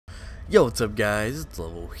Yo, what's up guys, it's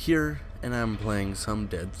Level here, and I'm playing some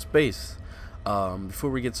Dead Space. Before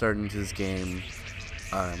we get started into this game,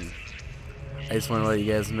 I just want to let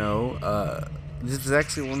you guys know, this is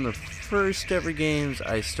actually one of the first ever games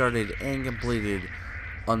I started and completed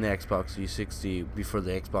on the Xbox 360 before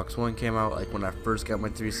the Xbox One came out, like when I first got my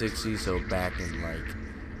 360, so back in like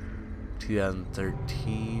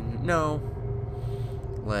 2013, no,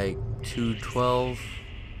 like 2012,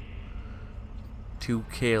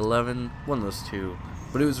 2K11, one of those two.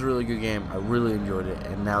 But it was a really good game. I really enjoyed it,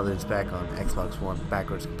 and now that it's back on Xbox One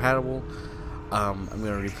backwards compatible, I'm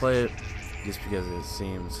gonna replay it just because it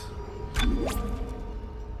seems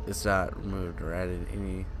it's not removed or added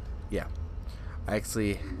any. Yeah, I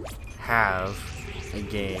actually have a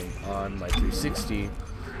game on my 360,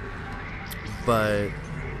 but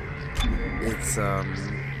it's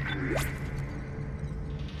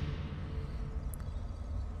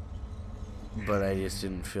but I just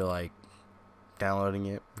didn't feel like downloading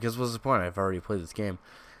it, because what's the point? I've already played this game.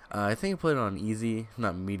 I think I played it on easy,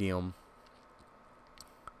 not medium,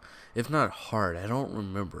 if not hard. I don't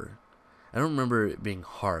remember it being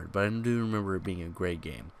hard, but I do remember it being a great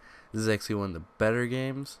game. This is actually one of the better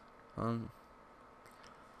games and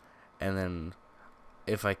then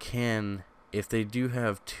if they do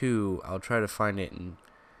have two, I'll try to find it and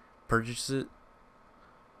purchase it.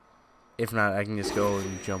 If not, I can just go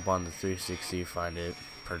and jump on the 360, find it,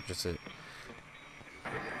 purchase it.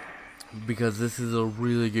 Because this is a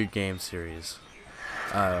really good game series.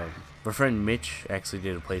 My friend Mitch actually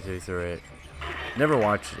did a playthrough through it. Never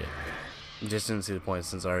watched it. Just didn't see the point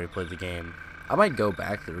since I already played the game. I might go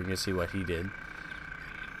back through and just see what he did.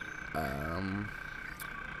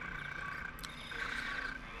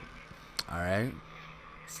 Alright.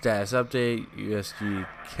 Status update, USG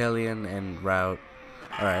Kellyan and route.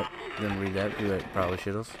 Alright, didn't read that. You probably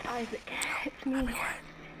should have. Isaac, it's me.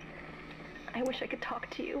 I wish I could talk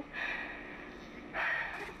to you.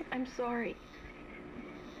 I'm sorry.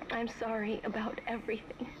 I'm sorry about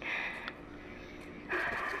everything.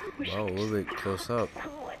 Whoa, a little bit close up.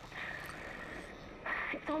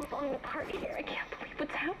 It's all falling apart here. I can't believe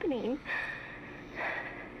what's happening.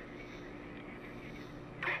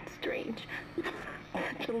 It's strange.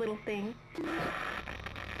 Such a little thing.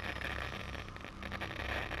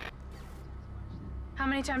 How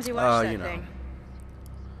many times you watched that you know. thing?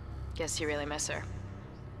 Guess you really miss her.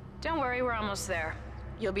 Don't worry, we're almost there.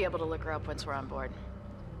 You'll be able to look her up once we're on board.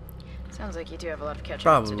 Sounds like you do have a lot of catching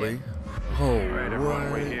up to Probably. do. Oh, Alright,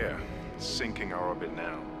 everyone, we're here. Sinking our orbit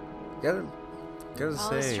now. Gotta All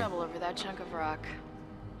this say. trouble over that chunk of rock.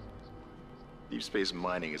 Deep space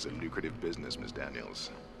mining is a lucrative business, Ms. Daniels.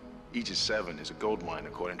 Aegis 7 is a gold mine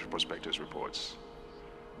according to prospectors' reports.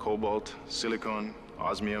 Cobalt, silicon,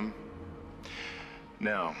 osmium.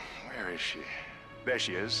 Now, where is she? There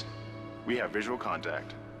she is. We have visual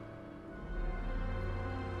contact.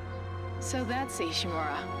 So that's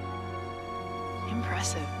Ishimura.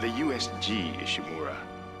 Impressive. The USG Ishimura.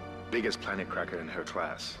 Biggest planet cracker in her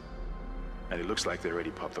class. And it looks like they already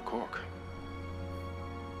popped the cork.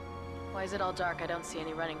 Why is it all dark? I don't see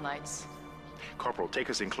any running lights. Corporal, take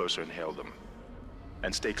us in closer and hail them.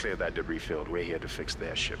 And stay clear of that debris field. We're here to fix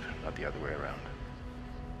their ship, not the other way around.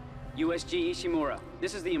 USG Ishimura,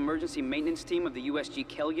 this is the emergency maintenance team of the USG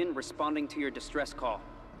Kellyan responding to your distress call.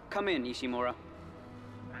 Come in, Ishimura.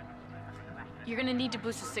 You're gonna need to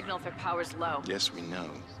boost the signal if their power's low. Yes, we know.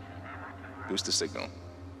 Boost the signal.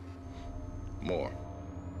 More.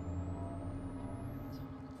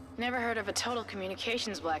 Never heard of a total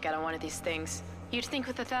communications blackout on one of these things. You'd think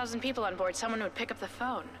with 1,000 people on board, someone would pick up the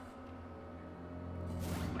phone.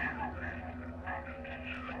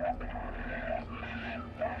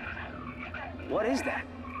 What is that?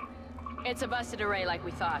 It's a busted array like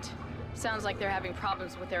we thought. Sounds like they're having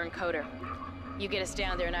problems with their encoder. You get us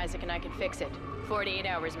down there and Isaac and I can fix it. 48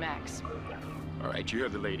 hours max. All right, you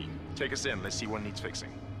heard the lady. Take us in. Let's see what needs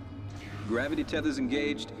fixing. Gravity tethers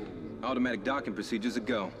engaged. Automatic docking procedures a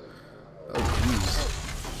go. Oh,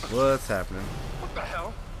 jeez. What's happening? What the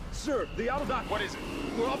hell? Sir, the auto dock. What is it?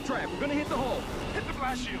 We're off track. We're gonna hit the hull. Hit the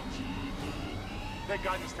blast shields. That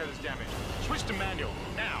guidance tether's damaged. Switch to manual,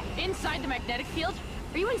 now. Inside the magnetic field?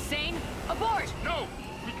 Are you insane? Abort! No!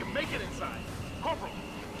 We can make it inside. Corporal,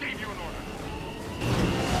 gave you an order.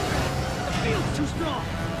 The field's too strong.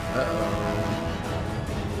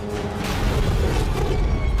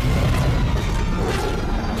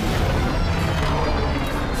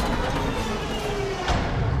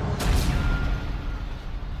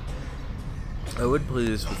 I would play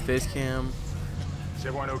this with face cam, Is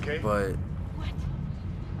everyone okay? but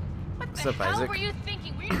What What's the up, hell Isaac? were you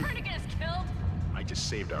thinking? Were you trying to get us killed? I just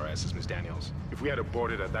saved our asses, Miss Daniels. If we had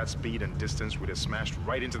aborted at that speed and distance, we'd have smashed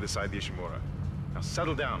right into the side of the Ishimura. Now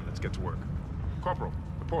settle down, let's get to work. Corporal,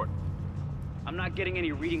 report. I'm not getting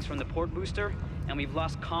any readings from the port booster, and we've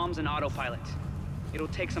lost comms and autopilot. It'll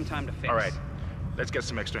take some time to fix. All right, let's get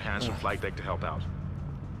some extra hands from flight deck to help out.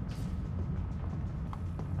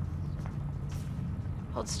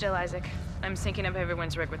 Hold still, Isaac. I'm syncing up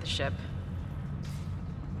everyone's rig with the ship.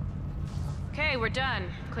 Okay, we're done.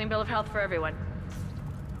 Clean bill of health for everyone.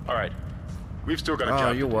 All right, we've still got a job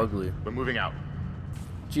Oh, to you're do. ugly. We're moving out.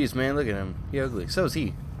 Jeez, man, look at him. He ugly. So is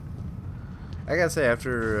he. I gotta say,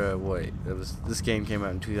 after this game came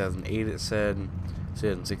out in 2008. It said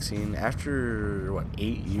 2016. After what,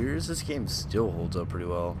 8 years, this game still holds up pretty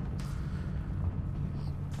well.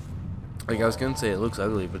 Like I was gonna say, it looks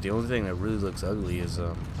ugly, but the only thing that really looks ugly is Use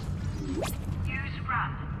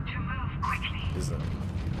run to move quickly.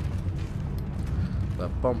 The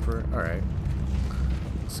bumper. All right,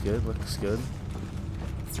 looks good. Looks good.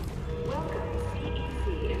 Welcome,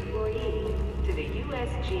 CEC employees, to the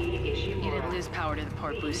USG Ishimura. You didn't lose power to the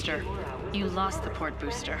port booster. You lost the port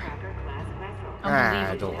booster.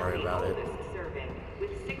 Don't worry about it. Serving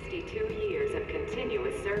with 62 years of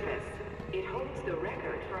continuous service. It holds the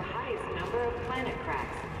record for highest number of planet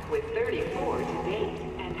cracks, with 34 to date,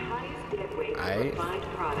 and highest dead weight for refined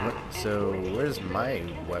product. So where's my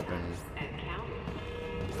weapon?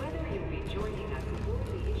 Whether you be joining us aboard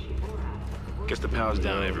the Ishimura, Guess the power's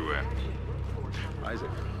down everywhere. Isaac,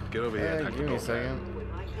 get over here and hack the Give me a door. second.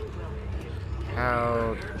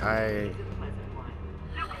 How I...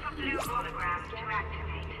 Look for blue holograms to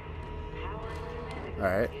activate.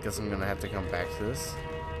 Alright, guess I'm gonna have to come back to this.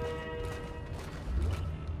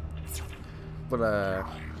 But I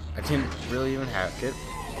didn't really even hack it.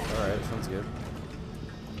 Alright, sounds good.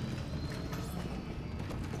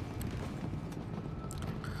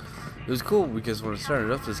 It was cool because when I started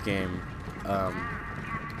up this game,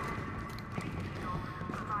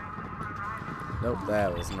 nope,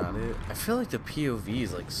 that was not it. I feel like the POV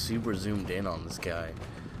is like super zoomed in on this guy.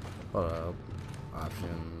 Hold up.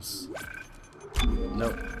 Options.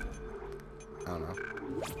 Nope. I don't know.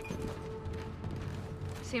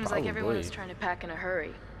 Seems like everyone is Probably. trying to pack in a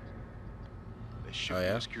hurry. There should Oh, be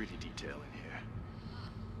yeah? a security detail in here.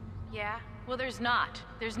 Yeah? Well, there's not.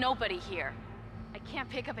 There's nobody here. I can't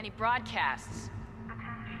pick up any broadcasts.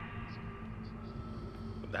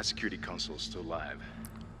 But that security console is still live.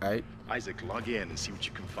 Alright. Isaac, log in and see what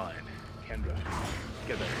you can find. Kendra,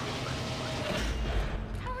 get that.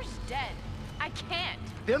 Power's dead. I can't.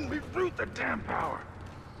 Then reroute the damn power.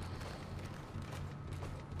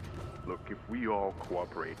 Look, if we all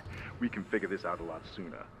cooperate, we can figure this out a lot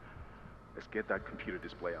sooner. Let's get that computer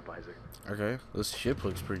display up, Isaac. Okay. This ship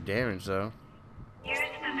looks pretty damaged though. Use the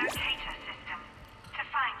locator system to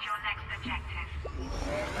find your next objective.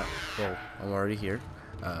 Well, I'm already here.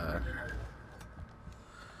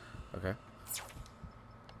 Okay.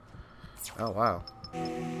 Oh wow.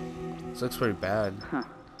 This looks pretty bad. Huh.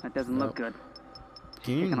 That doesn't look good.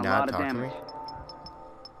 Can you Taking a not lot of talk to me? damage.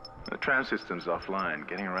 The tram system's offline.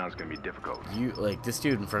 Getting around's gonna be difficult. You like this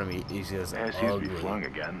dude in front of me is just Air seems to be ugly. flung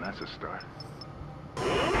again. That's a start.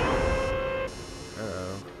 Uh-oh.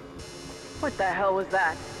 What the hell was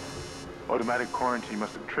that? Automatic quarantine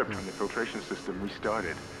must have tripped when the filtration system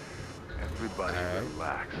restarted. Everybody Alright.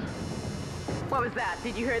 relax. What was that?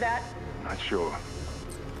 Did you hear that? Not sure.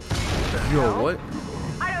 Yo, what?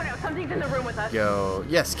 I don't know. Something's in the room with us. Yo,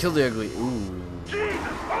 yes, kill the ugly. Ooh. Jesus!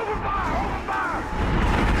 Overfire! Overfire!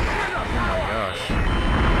 Oh my gosh.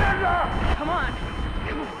 Come on.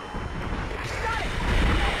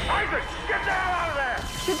 Isaac, get the hell out of there!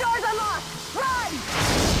 The door's unlocked. Run!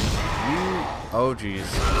 You. Oh jeez.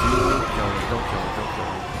 Don't kill me. Don't kill me. Don't kill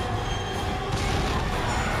me.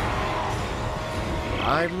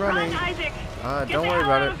 I'm running. Run, Isaac! Don't the worry hell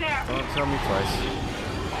about out it. of there. Don't tell me twice.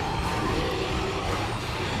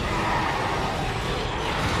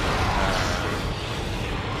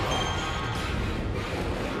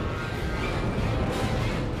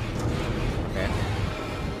 Okay.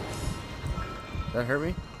 That hurt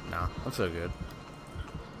me? Nah, I'm so good.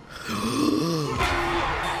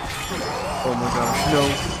 Oh my gosh, no.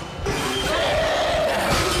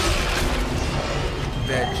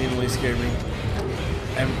 That genuinely scared me.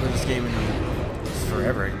 I haven't played this game in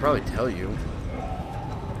forever, I can probably tell you.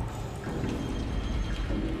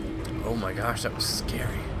 Oh my gosh, that was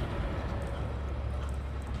scary.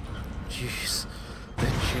 Jeez,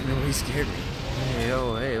 that genuinely scared me. Hey,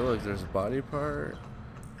 oh, hey, look, there's a body part.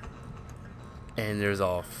 And there's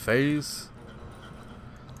a face.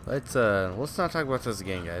 Let's not talk about this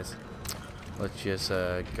again, guys. Let's just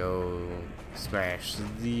go smash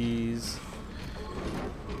these.